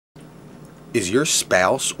Is your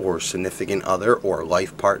spouse or significant other or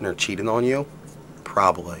life partner cheating on you?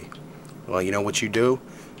 Probably. Well, you know what you do?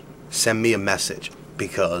 Send me a message,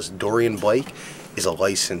 because Dorian Blake is a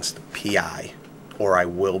licensed PI, or I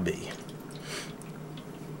will be.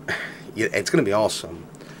 Yeah, it's going to be awesome.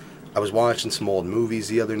 I was watching some old movies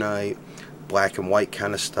the other night, black and white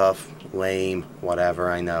kind of stuff, lame,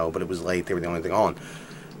 whatever, I know, but it was late, they were the only thing on.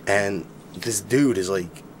 And this dude is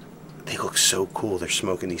like, they look so cool, they're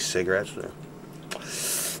smoking these cigarettes.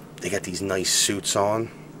 They got these nice suits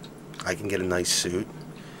on. I can get a nice suit.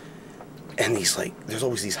 And he's like, there's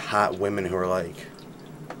always these hot women who are like,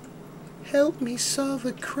 help me solve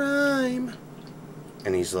a crime.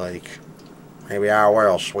 And he's like, maybe I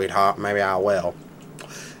will, sweetheart, maybe I will.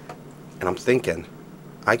 And I'm thinking,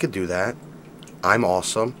 I could do that. I'm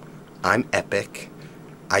awesome. I'm epic.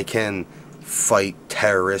 I can fight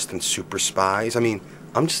terrorists and super spies. I mean,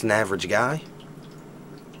 I'm just an average guy.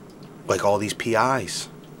 Like all these PIs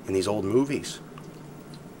in these old movies.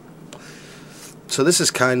 So this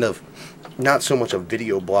is kind of not so much a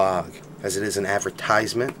video blog as it is an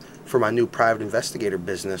advertisement for my new private investigator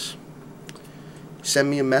business. Send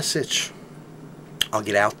me a message. I'll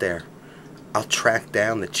get out there. I'll track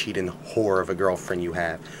down the cheating whore of a girlfriend you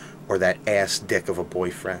have, or that ass dick of a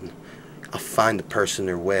boyfriend. I'll find the person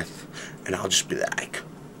they're with, and I'll just be like,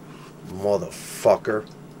 motherfucker.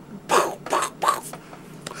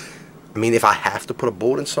 I mean, if I have to put a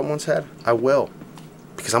bullet in someone's head, I will,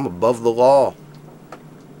 because I'm above the law.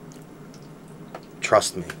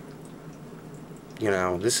 Trust me. You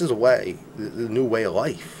know, this is a way, the new way of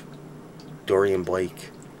life. Dorian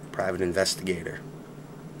Blake, private investigator,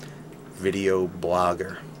 video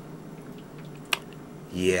blogger.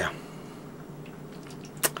 Yeah.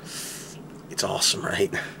 It's awesome,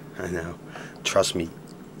 right? I know. Trust me.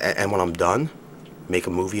 And when I'm done, make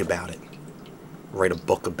a movie about it. Write a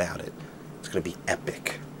book about it. It's going to be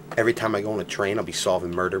epic. Every time I go on a train, I'll be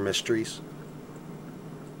solving murder mysteries.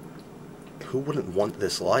 Who wouldn't want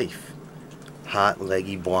this life? Hot,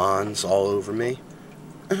 leggy blondes all over me.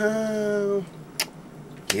 Oh,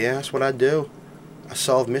 yeah, that's what I do. I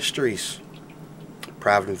solve mysteries.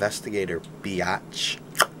 Private investigator, biatch.